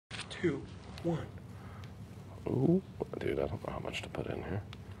2, 1. Ooh, dude, I don't know how much to put in here.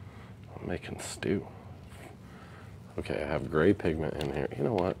 I'm making stew. Okay, I have gray pigment in here. You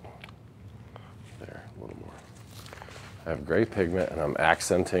know what? There, a little more. I have gray pigment and I'm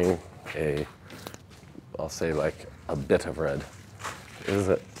accenting I'll say like a bit of red. Is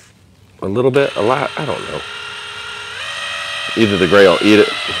it a little bit, a lot? I don't know. Either the gray will eat it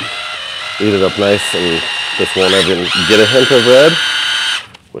up nice and this won't even get a hint of red,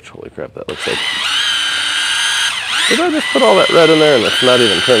 which holy crap, that looks like. Did I just put all that red in there and it's not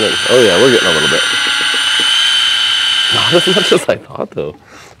even turning? Oh yeah, we're getting a little bit. Not as much as I thought though.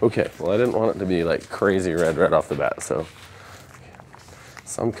 Okay, well I didn't want it to be like crazy red right off the bat, so.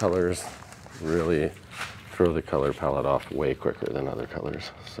 Some colors really throw the color palette off way quicker than other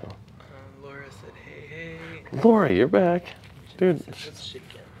colors, so. Laura said, hey. Laura, you're back. Dude,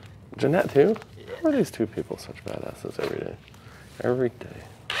 Jeanette too? Yeah. How are these two people such badasses every day? Every day.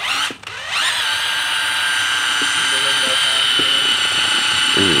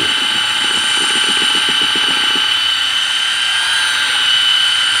 Ooh.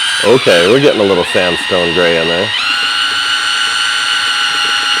 Okay, we're getting a little sandstone gray in there.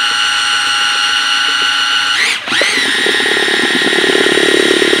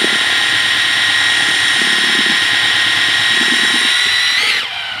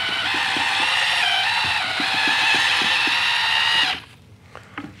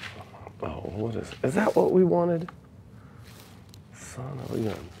 Is that what we wanted? Son of a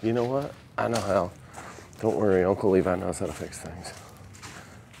gun. You know what? I know how. Don't worry, Uncle Levi knows how to fix things.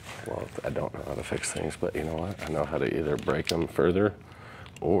 Well, I don't know how to fix things, but you know what? I know how to either break them further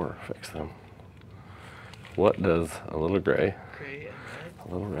or fix them. What does a little gray, Gray and red.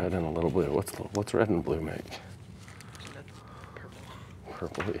 a little red, and a little blue? What's red and blue make? That's purple.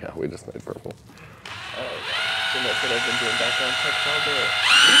 Purple? Yeah, we just made purple. Oh, yeah. Jeanette said I've been doing background checks all day.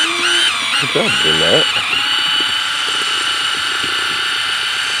 Good job, Jeanette.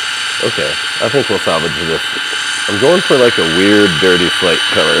 Okay, I think we'll salvage this. I'm going for like a weird dirty slate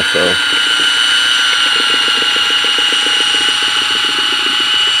color, so.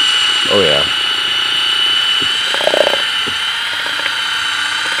 Oh yeah.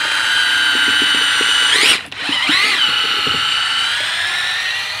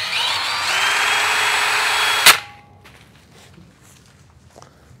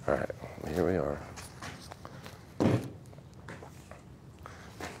 All right, here we are.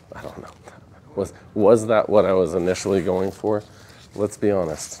 I don't know. Was that what I was initially going for? Let's be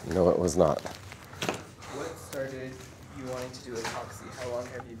honest. No, it was not. What started you wanting to do epoxy? How long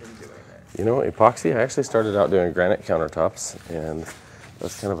have you been doing it? You know, epoxy, I actually started out doing granite countertops, and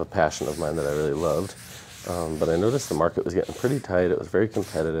that's kind of a passion of mine that I really loved. But I noticed the market was getting pretty tight. It was very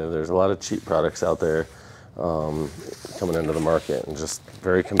competitive. There's a lot of cheap products out there coming into the market, and just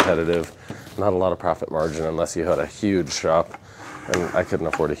very competitive. Not a lot of profit margin unless you had a huge shop. And I couldn't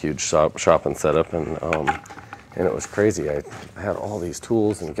afford a huge shop and setup, and it was crazy. I had all these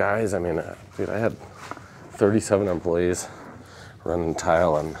tools and guys. I mean, dude, I had 37 employees running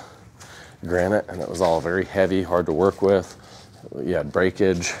tile and granite, and it was all very heavy, hard to work with. You had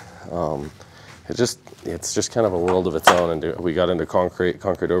breakage. It's just kind of a world of its own. And we got into concrete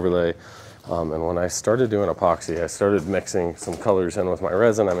overlay. And when I started doing epoxy, I started mixing some colors in with my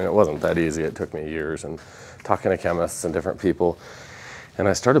resin. I mean, it wasn't that easy. It took me years and talking to chemists and different people. And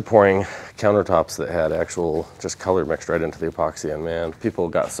I started pouring countertops that had actual just color mixed right into the epoxy. And man, people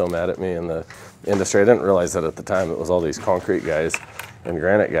got so mad at me in the industry. I didn't realize that at the time. It was all these concrete guys and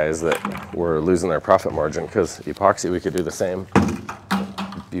granite guys that were losing their profit margin, because epoxy, we could do the same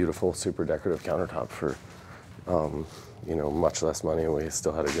beautiful, super decorative countertop for you know, much less money, and we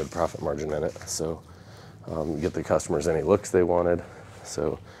still had a good profit margin in it. So get the customers any looks they wanted.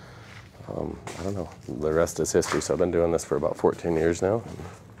 So I don't know, the rest is history. So I've been doing this for about 14 years now,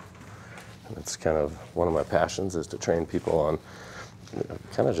 and it's kind of one of my passions, is to train people on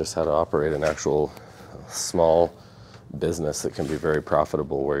kind of just how to operate an actual small business that can be very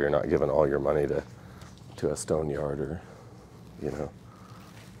profitable, where you're not giving all your money to a stone yard, or, you know.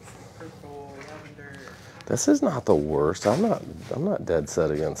 Purple, lavender. This is not the worst. I'm not dead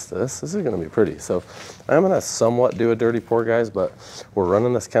set against this. This is going to be pretty. So I'm going to somewhat do a dirty pour, guys, but we're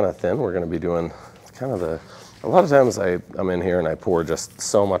running this kind of thin. We're going to be doing kind of a lot of times I'm in here and I pour just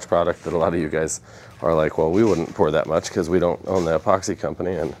so much product that a lot of you guys are like, well, we wouldn't pour that much because we don't own the epoxy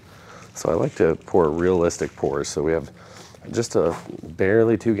company. And so I like to pour realistic pours. So we have just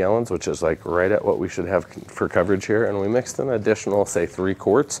barely 2 gallons, which is like right at what we should have for coverage here. And we mixed an additional, say, 3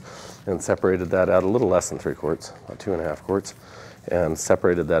 quarts and separated that out, a little less than 3 quarts, about 2.5 quarts, and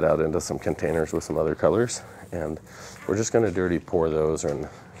separated that out into some containers with some other colors. And we're just going to dirty pour those and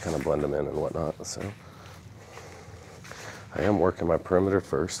kind of blend them in and whatnot. So I am working my perimeter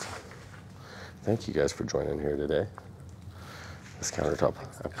first. Thank you guys for joining here today. This countertop,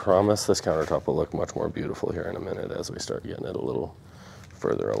 I promise this countertop will look much more beautiful here in a minute as we start getting it a little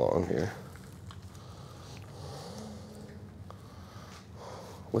further along here.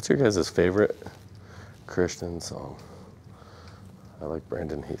 What's your guys' favorite Christian song? I like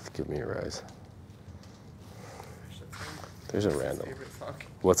Brandon Heath, Give Me a Rise. There's a random.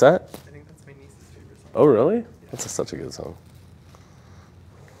 What's that? I think that's my niece's favorite song. Oh, really? Yeah. That's such a good song.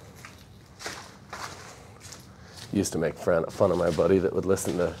 Used to make fun of my buddy that would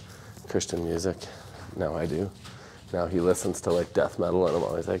listen to Christian music. Now I do. Now he listens to like death metal, and I'm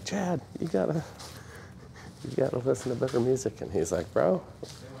always like, Chad, you gotta listen to better music. And he's like, bro,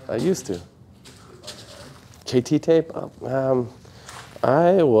 I used to. KT tape? I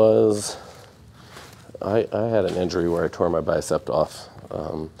had an injury where I tore my bicep off,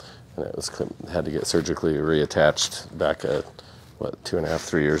 and it had to get surgically reattached back at, 2.5,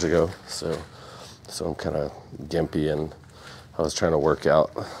 3 years ago. So I'm kind of gimpy, and I was trying to work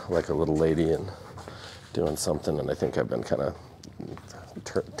out like a little lady and doing something, and I think I've been kind of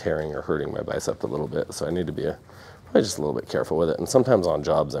tearing or hurting my bicep a little bit. So I need to be probably just a little bit careful with it. And sometimes on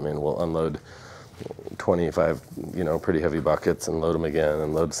jobs, I mean, we'll unload 25, pretty heavy buckets and load them again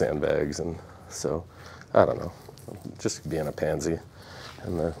and load sandbags. And so, I don't know, just being a pansy.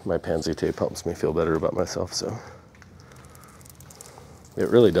 And my pansy tape helps me feel better about myself, so. It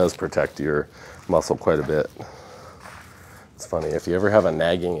really does protect your muscle quite a bit. It's funny, if you ever have a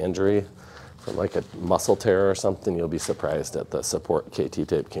nagging injury from like a muscle tear or something, you'll be surprised at the support KT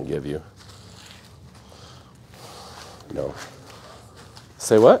tape can give you. No.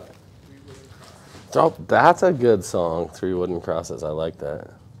 Say what? Oh, that's a good song, Three Wooden Crosses. I like that.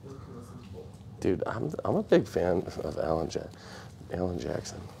 Dude, I'm a big fan of Alan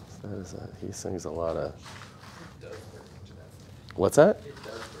Jackson. He sings a lot of. What's that? It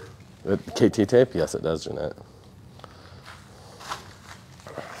does work. KT tape? Yes, it does, Jeanette.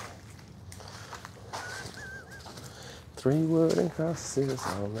 Three wooden crosses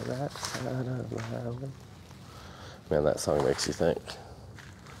on the right side of the highway. Man, that song makes you think.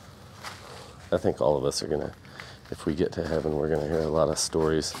 I think all of us are gonna, if we get to heaven, we're gonna hear a lot of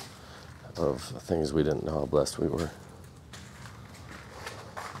stories of things we didn't know how blessed we were.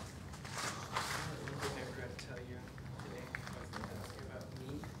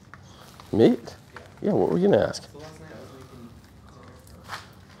 Meat? Yeah, what were you gonna ask? So last night I was making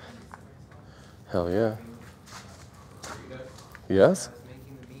dinner for Hell yeah. burritos. Yes? I was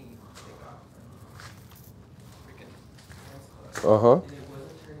making the meat take off and freaking Uh-huh. and it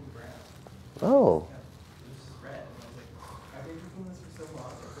wasn't turning brown. Oh. It was just red. And I was like, I've been cooking this for so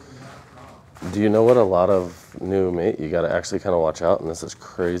long, it's like not wrong. Do you know what a lot of new meat you gotta actually kind of watch out, and this is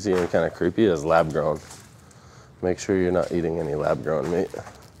crazy and kind of creepy, is lab grown. Make sure you're not eating any lab grown meat.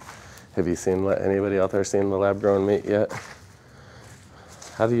 Have you seen, anybody out there seen the lab grown meat yet?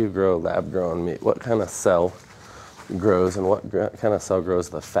 How do you grow lab grown meat? What kind of cell grows, and what kind of cell grows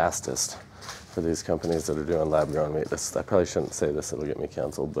the fastest for these companies that are doing lab grown meat? I probably shouldn't say this, it'll get me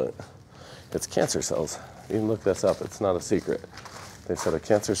canceled, but it's cancer cells. You can look this up, it's not a secret. They said a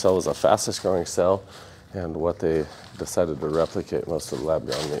cancer cell is the fastest growing cell, and what they decided to replicate most of the lab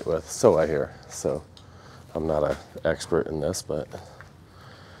grown meat with. So I hear. So I'm not an expert in this, but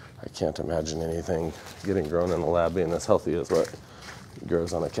I can't imagine anything getting grown in the lab being as healthy as what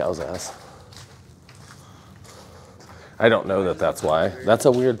grows on a cow's ass. I don't know that that's why. That's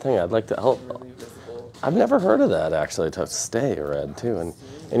a weird thing. I'd like to help. Really visible. I've never heard of that actually, to stay red too.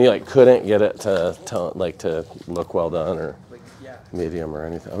 And you like couldn't get it to look well done or Like, yeah. medium or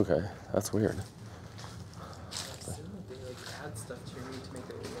anything. Okay, that's weird. They like add stuff to your meat to make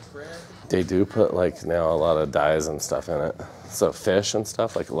it look red. They do put like now a lot of dyes and stuff in it. So fish and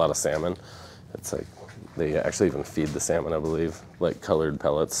stuff, like a lot of salmon, it's like they actually even feed the salmon, I believe, like colored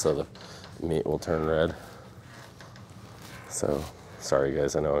pellets so the meat will turn red. So sorry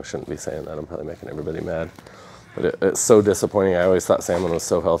guys, I know I shouldn't be saying that. I'm probably making everybody mad. But it's so disappointing. I always thought salmon was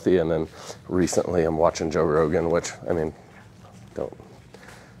so healthy, and then recently I'm watching Joe Rogan, which I'm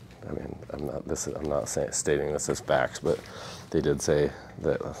not stating this as facts, but they did say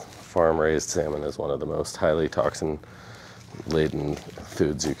that farm-raised salmon is one of the most highly toxin-laden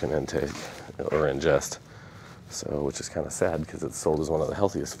foods you can intake or ingest. So, which is kind of sad because it's sold as one of the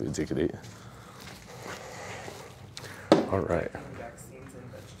healthiest foods you could eat. All right. Vaccines and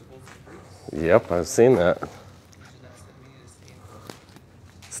vegetables and fruits. Yep, I've seen that. You should not send me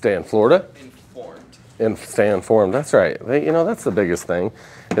to Stay in Florida? informed. And stay informed. That's right. That's the biggest thing.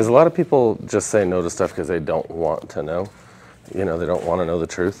 Is a lot of people just say no to stuff because they don't want to know. you know, they don't want to know the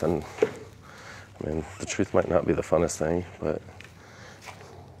truth. And I mean, the truth might not be the funnest thing, but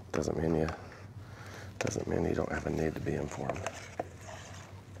doesn't mean you don't have a need to be informed.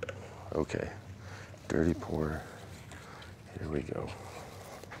 Okay, dirty pour. Here we go.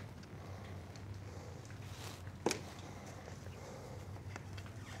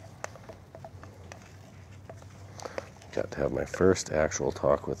 Got to have my first actual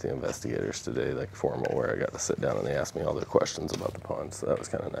talk with the investigators today, like formal, where I got to sit down and they asked me all their questions about the pond, so that was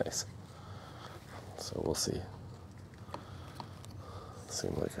kind of nice. So we'll see.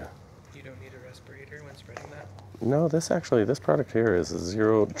 Seemed like a... You don't need a respirator when spreading that? No, this product here is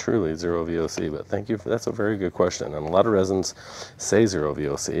truly zero VOC, but thank you, that's a very good question. And a lot of resins say zero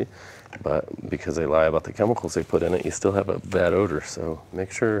VOC, but because they lie about the chemicals they put in it, you still have a bad odor. So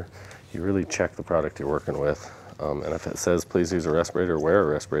make sure you really check the product you're working with. And if it says please use a respirator, wear a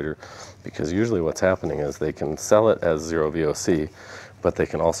respirator, because usually what's happening is they can sell it as zero VOC, but they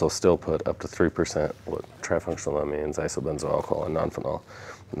can also still put up to 3% trifunctional amines, isobenzoyl alcohol, and nonphenol.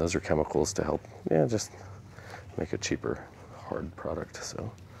 And those are chemicals to help, just make a cheaper, hard product.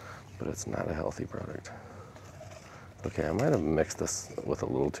 So, but it's not a healthy product. Okay, I might have mixed this with a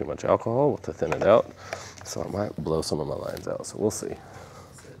little too much alcohol to thin it out, so I might blow some of my lines out. So we'll see.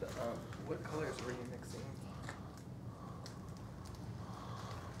 What colors were you mixing?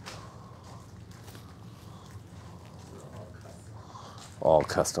 All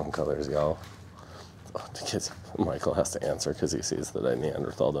custom colors, y'all. Because Michael has to answer because he sees that I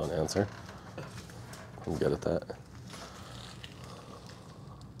Neanderthal don't answer. I'm good at that.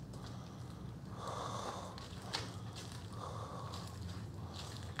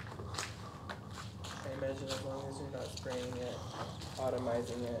 I imagine as long as you're not spraying it,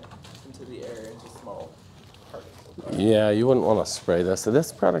 atomizing it into the air into small particles. Yeah, you wouldn't want to spray this. So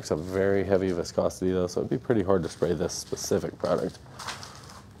this product's a very heavy viscosity though, so it'd be pretty hard to spray this specific product.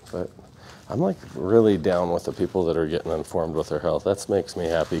 But I'm like really down with the people that are getting informed with their health. That makes me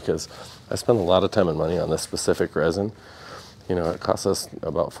happy because I spend a lot of time and money on this specific resin. You know, it cost us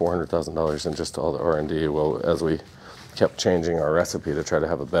about $400,000 in just all the R&D. Well, as we kept changing our recipe to try to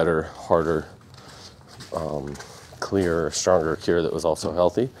have a better, harder, clearer, stronger cure that was also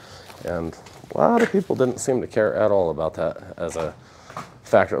healthy. And a lot of people didn't seem to care at all about that as a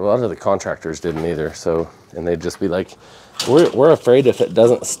factor. A lot of the contractors didn't either. So, and they'd just be like, we're afraid if it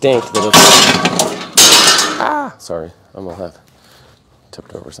doesn't stink that it's... Sorry, I'm gonna have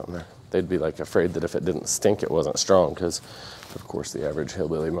tipped over something there. They'd be like afraid that if it didn't stink, it wasn't strong, because of course the average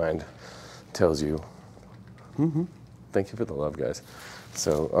hillbilly mind tells you, thank you for the love, guys.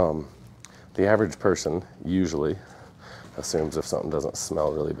 So the average person usually assumes if something doesn't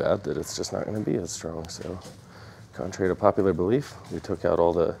smell really bad that it's just not going to be as strong. So contrary to popular belief, we took out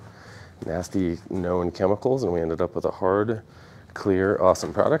all the nasty known chemicals and we ended up with a hard, clear,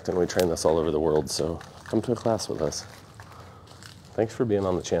 awesome product, and we train this all over the world. So come to a class with us. Thanks for being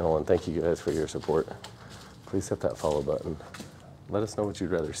on the channel, and thank you guys for your support. Please hit that follow button. Let us know what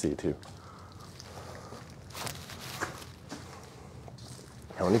you'd rather see too.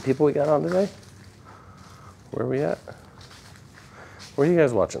 How many people we got on today? Where are we at? Where are you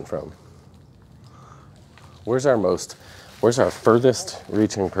guys watching from? Where's our furthest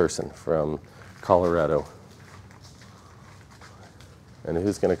reaching person from Colorado? And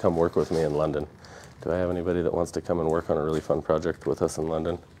who's going to come work with me in London? Do I have anybody that wants to come and work on a really fun project with us in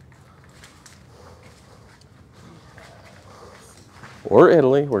London? Or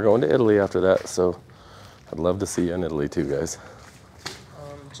Italy. We're going to Italy after that, so I'd love to see you in Italy too, guys.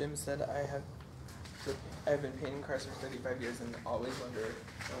 Jim said I've been painting cars for 35 years and always wonder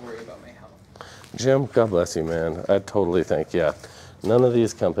and worry about my health. Jim, God bless you, man. I totally think, none of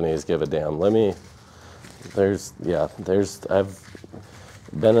these companies give a damn. I've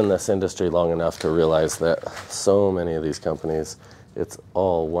been in this industry long enough to realize that so many of these companies, it's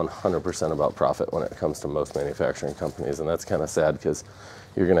all 100% about profit when it comes to most manufacturing companies, and that's kind of sad because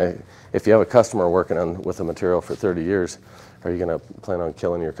if you have a customer working with a material for 30 years, are you gonna plan on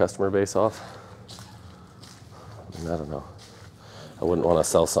killing your customer base off? I don't know. I wouldn't want to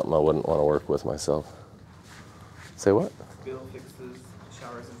sell something I wouldn't want to work with myself. Say what? Bill fixes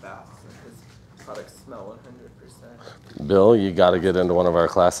showers and baths, and his products smell 100%. Bill, you got to get into one of our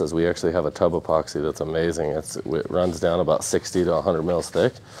classes. We actually have a tub epoxy that's amazing. It runs down about 60 to 100 mils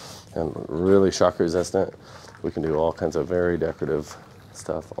thick and really shock resistant. We can do all kinds of very decorative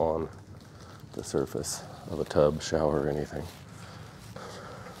stuff on the surface of a tub, shower, or anything.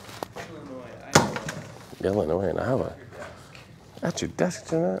 Illinois and Iowa. At your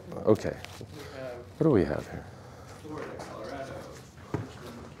desk, Jeanette? Okay. What do we have here? Florida, Colorado,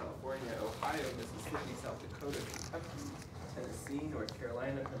 Michigan, California, Ohio, Mississippi, South Dakota, Kentucky,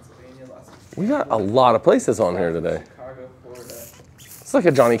 Pennsylvania, Los Angeles. We got a lot of places on here today. Chicago, Florida. It's like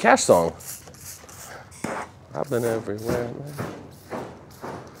a Johnny Cash song. I've been everywhere, man.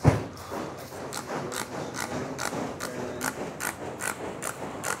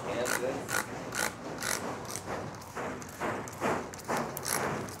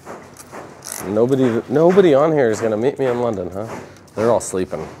 Nobody on here is gonna meet me in London, huh? They're all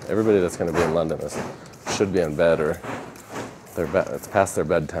sleeping. Everybody that's gonna be in London should be in bed, or it's past their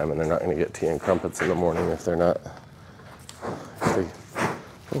bedtime, and they're not gonna get tea and crumpets in the morning if they're not.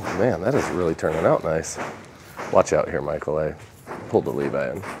 Oh man, that is really turning out nice. Watch out here, Michael. I pulled the Levi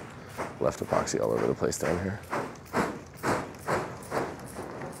and left epoxy all over the place down here.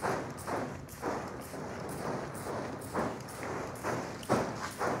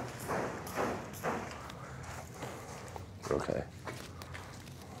 Okay.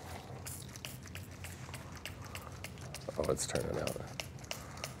 Oh, it's turning out.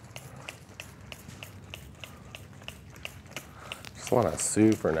 Just want a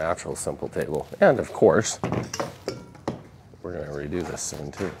super natural, simple table. And of course, we're going to redo this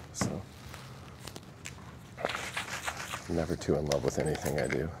soon too. So, I'm never too in love with anything I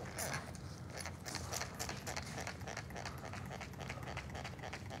do.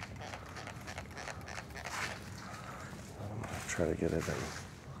 Try to get it in.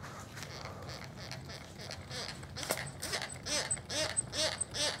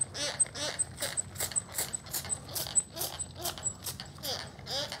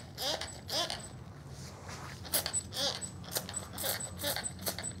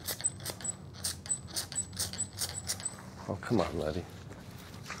 Oh, come on, Letty.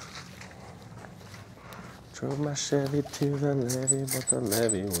 Drove my Chevy to the levee, but the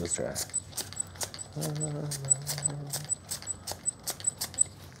levee was dry.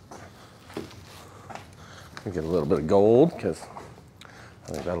 We get a little bit of gold because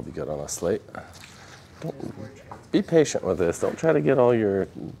I think that'll be good on a slate. Be patient with this. Don't try to get all your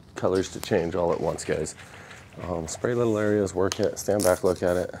colors to change all at once, guys. Spray little areas, work it, stand back, look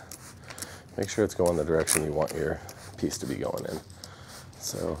at it. Make sure it's going the direction you want your piece to be going in.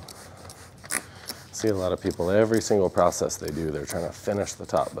 So, see a lot of people, every single process they do, they're trying to finish the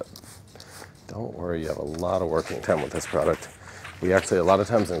top, but don't worry, you have a lot of working time with this product. We actually, a lot of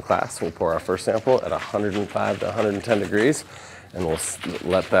times in class, we'll pour our first sample at 105 to 110 degrees, and we'll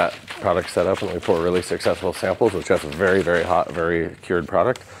let that product set up, and we pour really successful samples, which has a very, very hot, very cured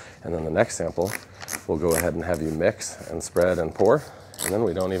product. And then the next sample, we'll go ahead and have you mix and spread and pour, and then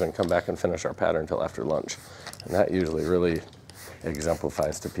we don't even come back and finish our pattern until after lunch. And that usually really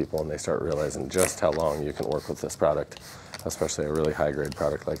exemplifies to people, and they start realizing just how long you can work with this product, especially a really high-grade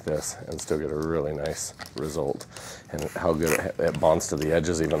product like this, and still get a really nice result. And how good it bonds to the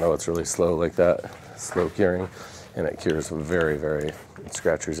edges, even though it's really slow like that, slow curing, and it cures very, very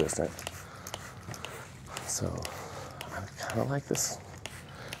scratch resistant. So I kind of like this.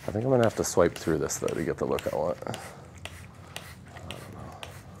 I think I'm gonna have to swipe through this though to get the look I want. I don't know.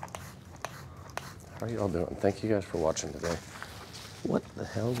 How are you all doing? Thank you guys for watching today. What the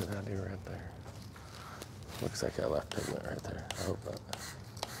hell did I do right there? Looks like I left pigment right there. I hope not.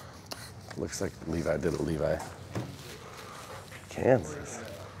 Looks like Levi did a Levi. Kansas.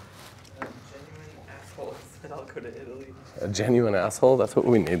 A genuine asshole said I'll go to Italy. A genuine asshole? That's what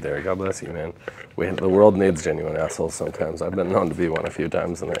we need there. God bless you, man. The world needs genuine assholes sometimes. I've been known to be one a few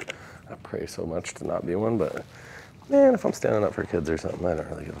times, and I pray so much to not be one, but man, if I'm standing up for kids or something, I don't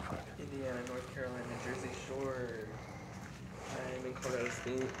really give a fuck. Indiana, North Carolina, Jersey Shore. I'm in Colorado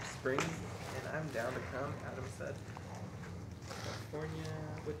Springs, and I'm down to come, Adam said. California,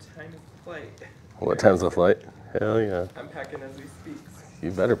 what time is the flight? What time's the flight? Hell yeah. I'm packing as we speak.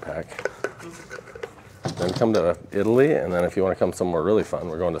 You better pack. Then come to Italy, and then if you want to come somewhere really fun,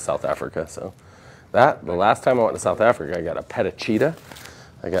 we're going to South Africa. So the last time I went to South Africa, I got a pet a cheetah.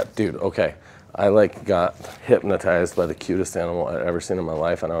 I got hypnotized by the cutest animal I'd ever seen in my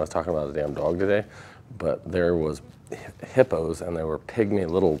life. And I was talking about a damn dog today, but there was hippos, and they were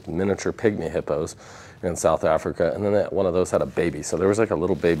little miniature pygmy hippos in South Africa. And then one of those had a baby. So there was like a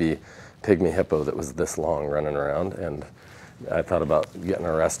little baby pygmy hippo that was this long running around, and I thought about getting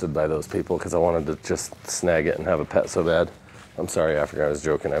arrested by those people because I wanted to just snag it and have a pet so bad. I'm sorry, Africa, I was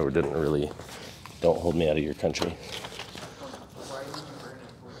joking. Don't hold me out of your country. Why did you burn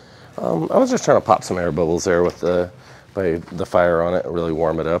it for? I was just trying to pop some air bubbles there by the fire on it and really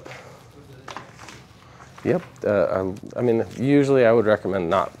warm it up. Yep, I mean, usually I would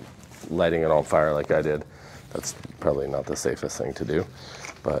recommend not lighting it on fire like I did. That's probably not the safest thing to do.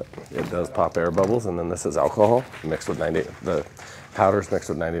 But it does pop air bubbles, and then this is alcohol mixed with the powder's mixed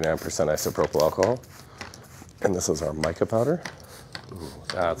with 99% isopropyl alcohol. And this is our mica powder. Ooh,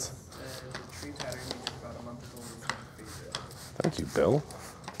 that's. The tree pattern you took about a month ago was my favorite. Thank you, Bill.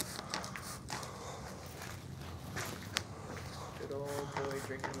 Good old boy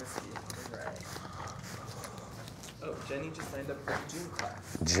drinking whiskey. All right. Oh, Jenny just signed up for the June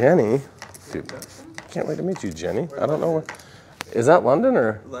class. Jenny? Dude, Junction? can't wait to meet you, Jenny. Or I don't know London? where. Is that London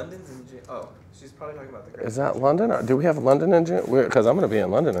or? London's in June. Oh, she's probably talking about the Great Is that London? Do we have London in June? Because I'm going to be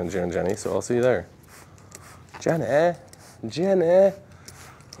in London in June, Jenny, so I'll see you there. Jenny. Jenny.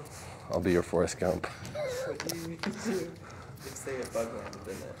 I'll be your Forrest Gump. What do you do if, say, a bug landed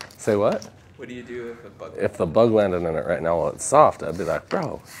in it? Say what? What do you do if a bug If the bug landed in it right now while it's soft, I'd be like,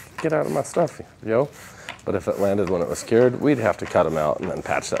 bro, get out of my stuff, yo. But if it landed when it was cured, we'd have to cut them out and then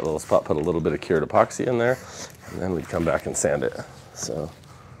patch that little spot, put a little bit of cured epoxy in there, and then we'd come back and sand it. So,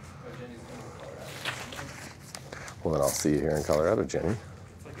 well, then I'll see you here in Colorado, Jenny.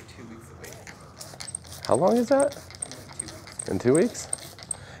 It's like a 2 weeks away. How long is that? Like 2 weeks. In 2 weeks?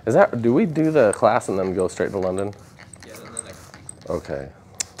 Is that, do we do the class and then go straight to London? Yeah, then the next week. Okay.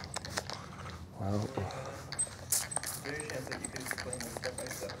 Well, There's a chance that you could explain the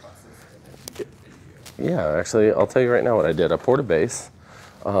step-by-step process. yeah, actually, I'll tell you right now what I did. I poured a base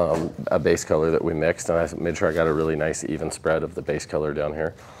color that we mixed, and I made sure I got a really nice even spread of the base color down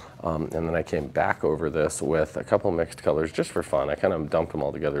here. And then I came back over this with a couple mixed colors just for fun. I kind of dumped them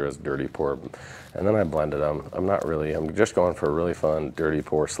all together as dirty pour, and then I blended them. I'm just going for a really fun dirty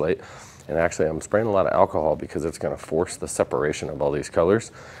pour slate. And actually, I'm spraying a lot of alcohol because it's going to force the separation of all these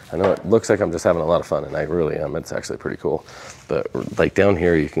colors. I know it looks like I'm just having a lot of fun, and I really am. It's actually pretty cool. But like down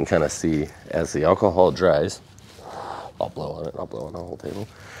here, you can kind of see as the alcohol dries, I'll blow on it. I'll blow on the whole table.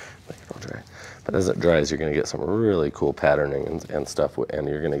 Make it all dry. But as it dries, you're going to get some really cool patterning and stuff, and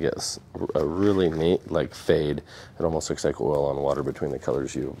you're going to get a really neat like fade. It almost looks like oil on water between the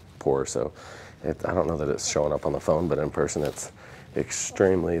colors you pour. So I don't know that it's showing up on the phone, but in person it's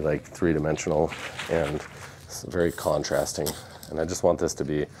extremely like three-dimensional and very contrasting. And I just want this to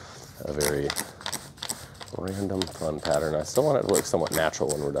be a very random, fun pattern. I still want it to look somewhat natural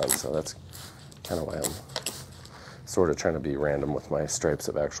when we're done, so that's kind of why I'm sort of trying to be random with my stripes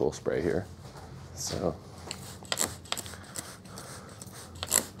of actual spray here. So.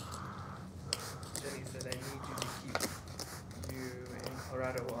 Jenny said, I need you to keep you in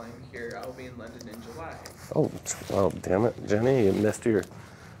Colorado while I'm here. I'll be in London in July. Oh, well, damn it, Jenny,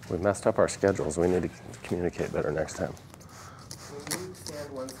 we messed up our schedules. We need to communicate better next time. When you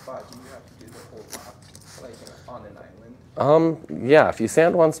sand one spot, do you have to do the whole top, like on an island? Yeah, if you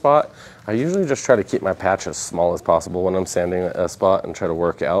sand one spot, I usually just try to keep my patch as small as possible when I'm sanding a spot and try to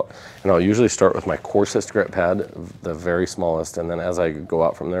work out. And I'll usually start with my coarsest grit pad, the very smallest, and then as I go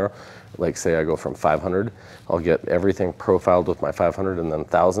out from there, like say I go from 500, I'll get everything profiled with my 500, and then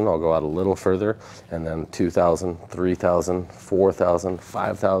 1,000, I'll go out a little further, and then 2,000, 3,000, 4,000,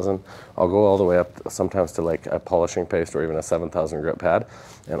 5,000. I'll go all the way up sometimes to like a polishing paste or even a 7,000 grit pad.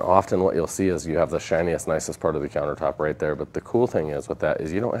 And often what you'll see is you have the shiniest, nicest part of the countertop right there. But the cool thing is with that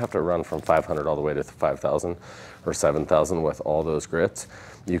is you don't have to run from 500 all the way to 5,000 or 7,000 with all those grits.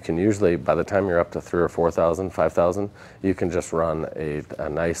 You can usually, by the time you're up to 3,000 or 4,000, 5,000, you can just run a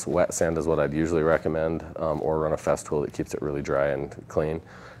nice wet sand is what I'd usually recommend, or run a Festool that keeps it really dry and clean.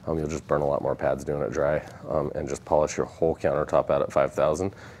 You'll just burn a lot more pads doing it dry, and just polish your whole countertop out at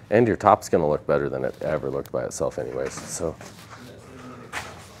 5,000. And your top's gonna look better than it ever looked by itself anyways, so.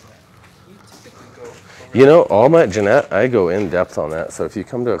 You know, Jeanette, I go in depth on that. So if you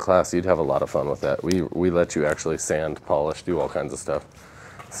come to a class, you'd have a lot of fun with that. We let you actually sand, polish, do all kinds of stuff.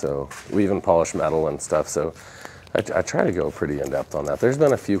 So we even polish metal and stuff. So I try to go pretty in depth on that. There's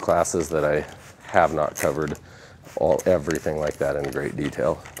been a few classes that I have not covered everything like that in great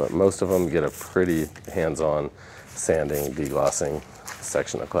detail, but most of them get a pretty hands-on sanding, deglossing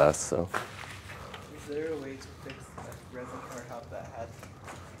section of class. So. Is there a way to fix that resin countertop that had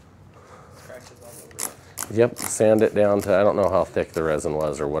scratches all over it? Yep, sand it down to, I don't know how thick the resin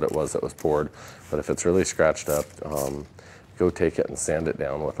was or what it was that was poured, but if it's really scratched up, go take it and sand it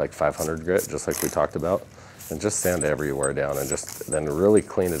down with like 500 grit, just like we talked about, and just sand everywhere down, and just then really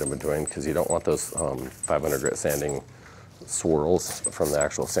clean it in between, because you don't want those 500 grit sanding swirls from the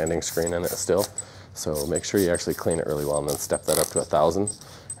actual sanding screen in it still. So make sure you actually clean it really well, and then step that up to 1,000,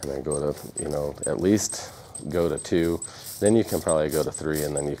 and then go to, at least go to 2, then you can probably go to 3,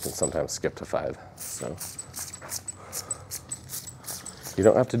 and then you can sometimes skip to 5. So you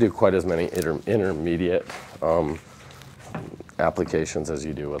don't have to do quite as many intermediate applications as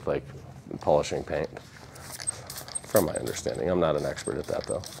you do with like polishing paint, from my understanding. I'm not an expert at that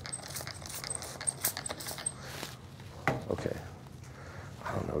though. Okay,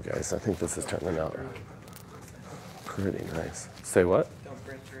 I don't know guys, I think this is turning out pretty nice. Say what? Don't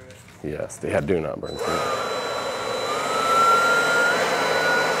burn through it. Yes, they do not burn through it.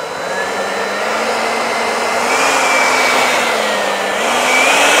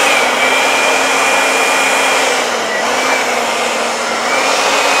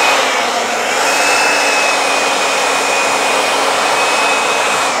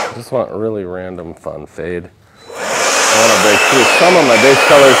 I just want a really random fun fade. I want to break through some of my base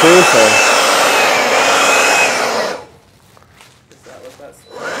color too, so. Is that what that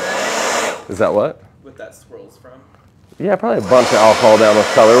swirl? Is that what? What that swirl's from? Yeah, probably a bunch of alcohol down with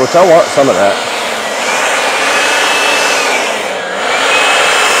color, which I want some of that.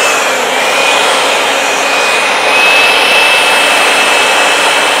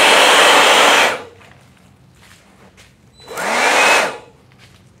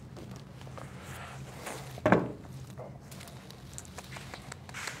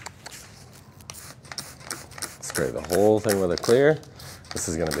 Spray the whole thing with a clear. This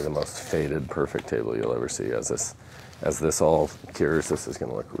is going to be the most faded, perfect table you'll ever see. As this all cures, this is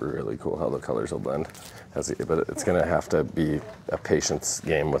going to look really cool how the colors will blend. But it's going to have to be a patience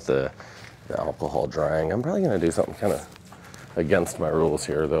game with the alcohol drying. I'm probably going to do something kind of against my rules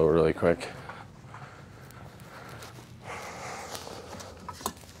here, though, really quick.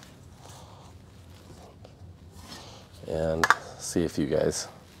 And see if you guys,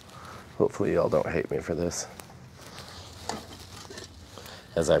 hopefully y'all don't hate me for this.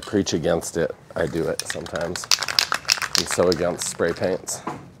 As I preach against it, I do it sometimes. I'm so against spray paints,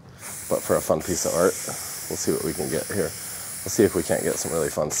 but for a fun piece of art, we'll see what we can get here. We'll see if we can't get some really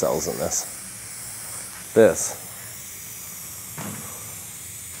fun cells in this. This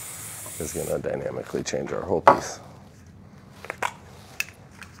is gonna dynamically change our whole piece.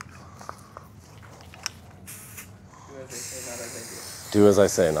 Do as I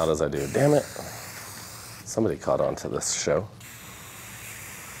say, not as I do. Damn it. Somebody caught on to this show.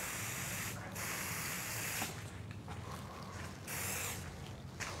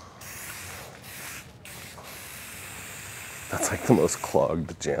 That's like the most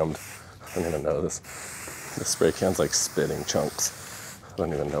clogged, jammed. I don't even know this. The spray can's like spitting chunks. I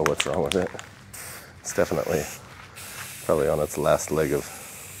don't even know what's wrong with it. It's definitely probably on its last leg of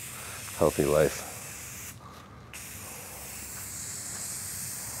healthy life.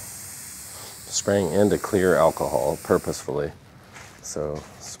 Spraying into clear alcohol purposefully. So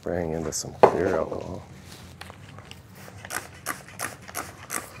spraying into some clear alcohol.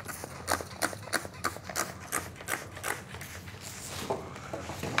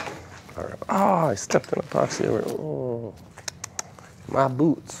 Oh, I stepped in epoxy over. Oh, my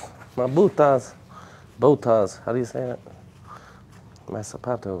boots, my botas, botas. How do you say that? My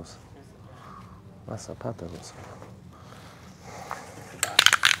zapatos, my zapatos.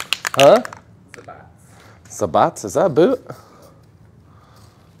 Huh? Sabats. Sabats? Is that a boot?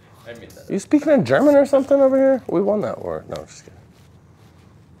 I mean that. Are you speaking in German or something over here? We won that war. No, I'm just kidding.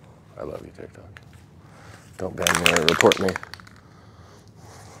 I love you, TikTok. Don't ban me or report me.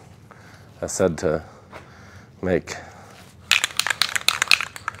 I said to make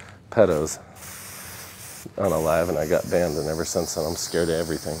pedos on a live and I got banned, and ever since then I'm scared of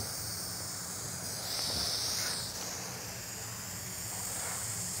everything.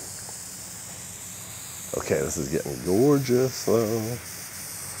 Okay, this is getting gorgeous though.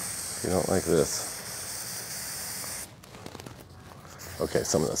 If you don't like this. Okay,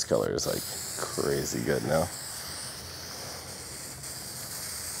 some of this color is like crazy good now.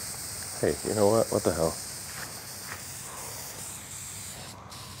 Hey, you know what? What the hell?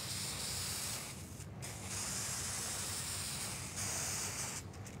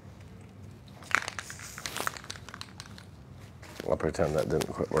 I'll pretend that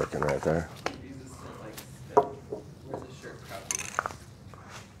didn't quit working right there. Where's the shirt copy?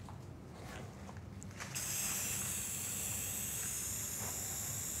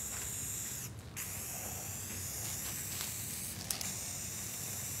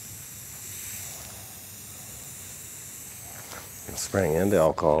 Spraying into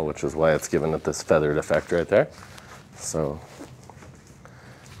alcohol, which is why it's giving it this feathered effect right there. So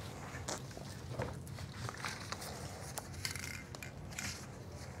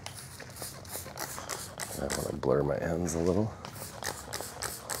I want to blur my ends a little.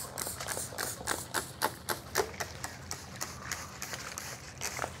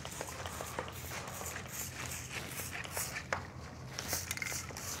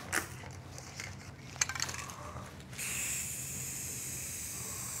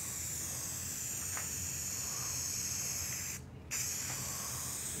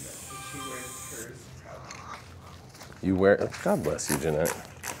 She wears hers proudly. You wear, God bless you, Jeanette.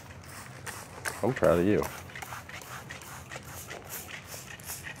 I'm proud of you.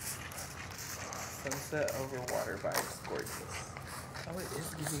 Sunset over water vibes, gorgeous. Oh, it is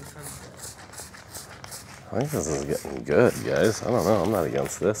giving sunset. I think this is getting good, guys. I don't know. I'm not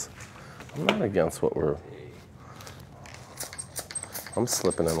against this. I'm not against what we're... I'm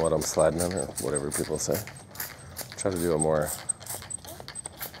slipping in what I'm sliding in, or whatever people say. Try to do a more...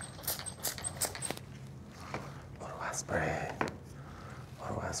 What do I spray? What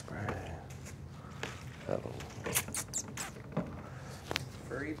do I spray?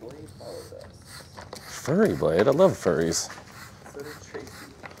 Furry Blade followed us. Furry Blade? I love furries. So did Tracy.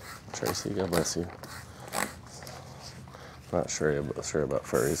 Tracy, God bless you. Not sure about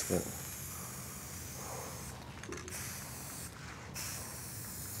furries, but...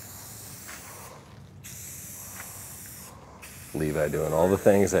 Levi doing all the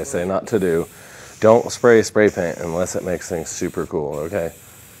things I say not to do. Don't spray paint unless it makes things super cool, okay?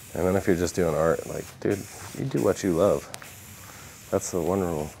 And then if you're just doing art, like, dude, you do what you love. That's the one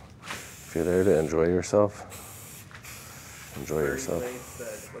rule. If you're there to enjoy yourself, enjoy yourself. Furry Blade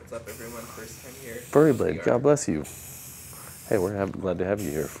said, what's up everyone, first time here. Furry Blade, God bless you. Hey, we're glad to have you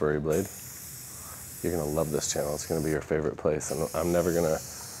here, Furry Blade. You're gonna love this channel. It's gonna be your favorite place. And I'm never gonna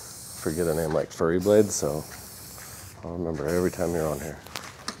forget a name like Furry Blade, so I'll remember every time you're on here.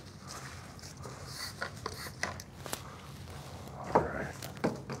 All right.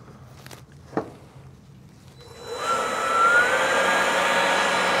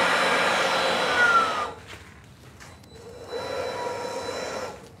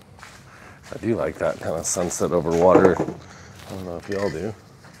 I do like that kind of sunset over water. I don't know if y'all do.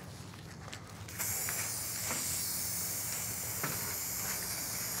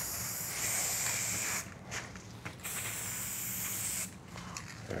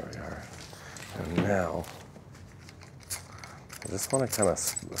 There we are. And now, I just want to kind of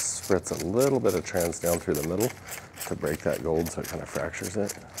spritz a little bit of trans down through the middle to break that gold so it kind of fractures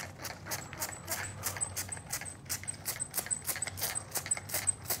it.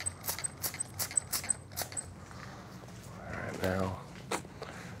 All right, now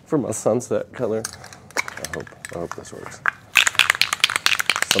for my sunset color, I hope this works.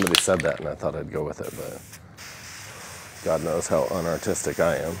 Somebody said that and I thought I'd go with it, but God knows how unartistic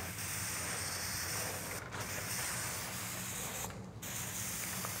I am.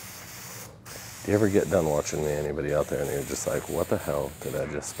 Do you ever get done watching me, anybody out there, and you're just like, what the hell did I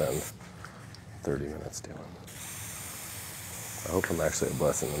just spend 30 minutes doing? I hope I'm actually a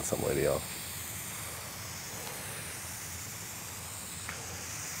blessing in some way to y'all.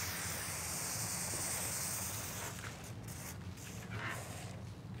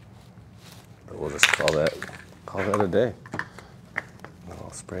 But we'll just call that a day. And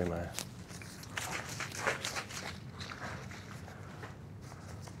I'll spray my...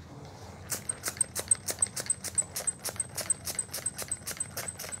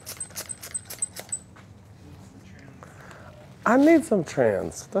 I need some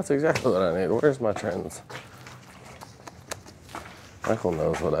trans. That's exactly what I need. Where's my trans? Michael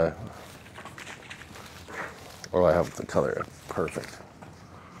knows what I... Or I have the color perfect.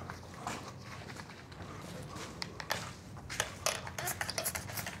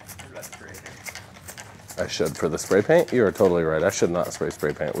 I should for the spray paint. You are totally right. I should not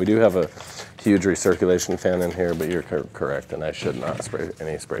spray paint. We do have a huge recirculation fan in here, but you're correct, and I should not spray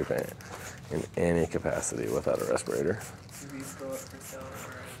any spray paint in any capacity without a respirator.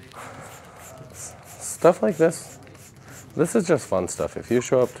 Stuff like this. This is just fun stuff. If you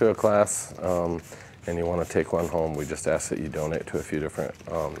show up to a class and you want to take one home, we just ask that you donate to a few different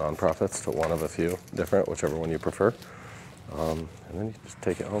nonprofits, to one of a few different, whichever one you prefer. And then you just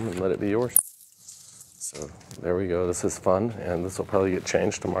take it home and let it be yours. So there we go. This is fun, and this will probably get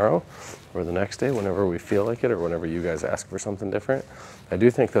changed tomorrow or the next day whenever we feel like it, or whenever you guys ask for something different. I do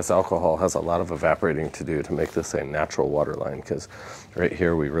think this alcohol has a lot of evaporating to do to make this a natural water line, because right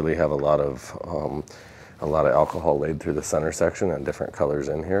here we really have a lot of alcohol laid through the center section and different colors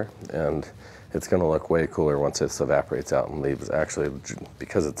in here, and it's going to look way cooler once this evaporates out and leaves. Actually,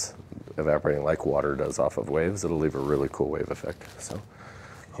 because it's evaporating like water does off of waves, it'll leave a really cool wave effect. So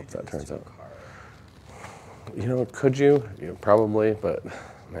hope that turns out. You know, could you? Probably, but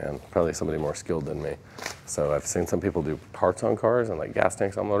man, probably somebody more skilled than me. So I've seen some people do parts on cars and like gas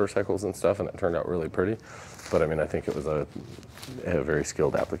tanks on motorcycles and stuff, and it turned out really pretty. But I mean, I think it was a very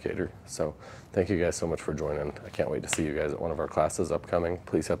skilled applicator. So thank you guys so much for joining. I can't wait to see you guys at one of our classes upcoming.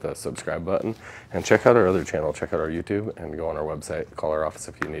 Please hit the subscribe button and check out our other channel. Check out our YouTube and go on our website. Call our office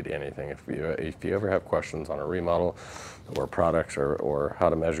if you need anything. If you ever have questions on a remodel or products or how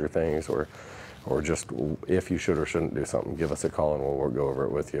to measure things or just if you should or shouldn't do something, give us a call and we'll go over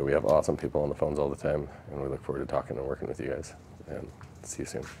it with you. We have awesome people on the phones all the time, and we look forward to talking and working with you guys. And see you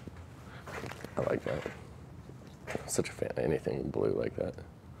soon. I like that. I'm such a fan of anything blue like that.